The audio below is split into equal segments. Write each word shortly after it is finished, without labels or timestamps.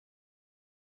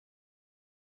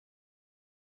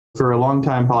for a long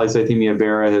time, polycythemia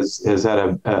vera has had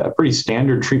a pretty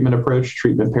standard treatment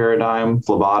paradigm: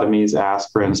 phlebotomies,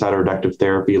 aspirin, cytoreductive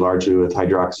therapy, largely with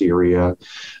hydroxyurea.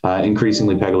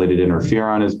 Increasingly, pegylated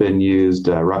interferon has been used.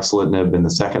 Ruxolitinib in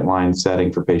the second-line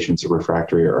setting for patients who are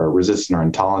refractory or resistant or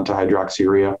intolerant to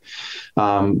hydroxyurea.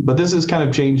 But this is kind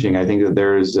of changing. I think that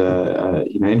there's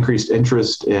increased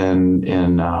interest in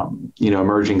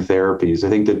emerging therapies. I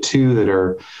think the two that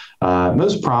are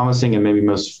most promising and maybe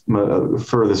most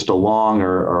furthest along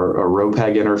are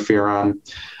Ropeginterferon,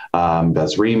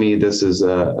 Besremi. This is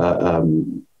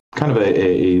kind of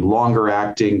a longer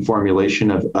acting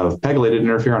formulation of pegylated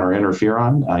interferon or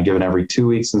interferon, given every 2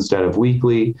 weeks instead of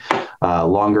weekly,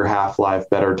 longer half-life,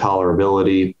 better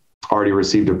tolerability. Already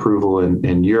received approval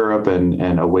in Europe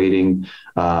and awaiting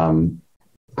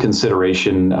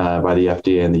consideration by the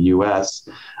FDA in the US.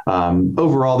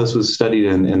 Overall, this was studied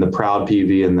in the PROUD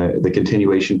PV and the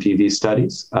continuation PV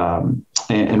studies,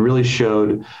 and really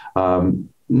showed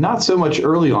not so much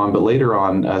early on, but later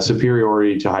on,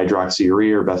 superiority to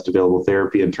hydroxyurea or best available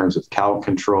therapy in terms of count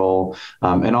control,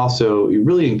 and also a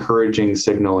really encouraging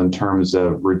signal in terms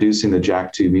of reducing the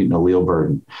JAK2 mutant allele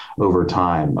burden over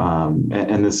time.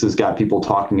 And this has got people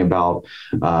talking about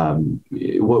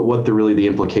what the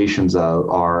implications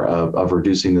are of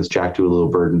reducing this JAK2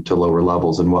 allele burden to lower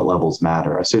levels and what levels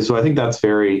matter. So I think that's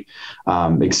very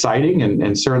exciting,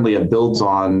 and certainly it builds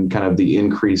on kind of the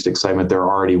increased excitement there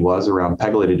already was around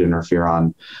pegylated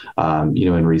interferon,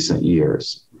 in recent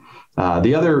years.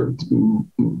 The other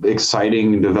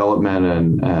exciting development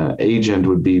and agent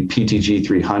would be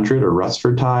PTG-300 or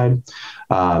Rusfertide.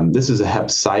 This is a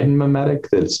hepcidin-mimetic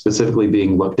that's specifically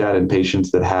being looked at in patients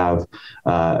that have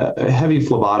heavy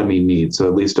phlebotomy needs, so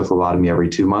at least a phlebotomy every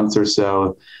 2 months or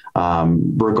so,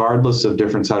 regardless of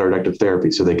different cytoreductive therapy.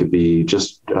 So they could be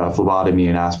just phlebotomy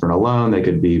and aspirin alone. They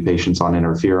could be patients on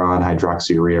interferon,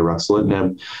 hydroxyurea,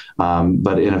 ruxolitinib.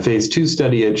 But in a phase 2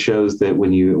 study, it shows that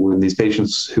when these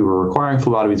patients who were requiring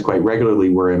phlebotomies quite regularly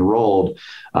were enrolled,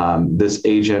 this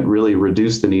agent really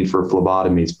reduced the need for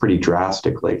phlebotomies pretty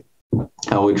drastically.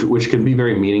 Which can be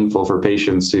very meaningful for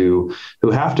patients who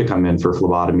have to come in for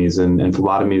phlebotomies, and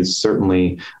phlebotomies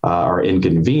certainly are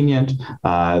inconvenient.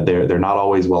 They're not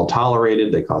always well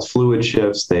tolerated. They cause fluid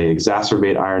shifts. They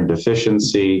exacerbate iron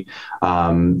deficiency,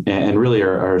 and really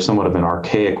are somewhat of an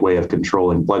archaic way of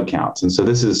controlling blood counts. And so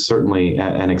this is certainly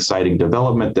an exciting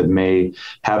development that may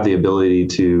have the ability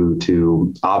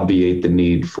to obviate the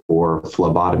need for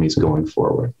phlebotomies going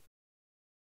forward.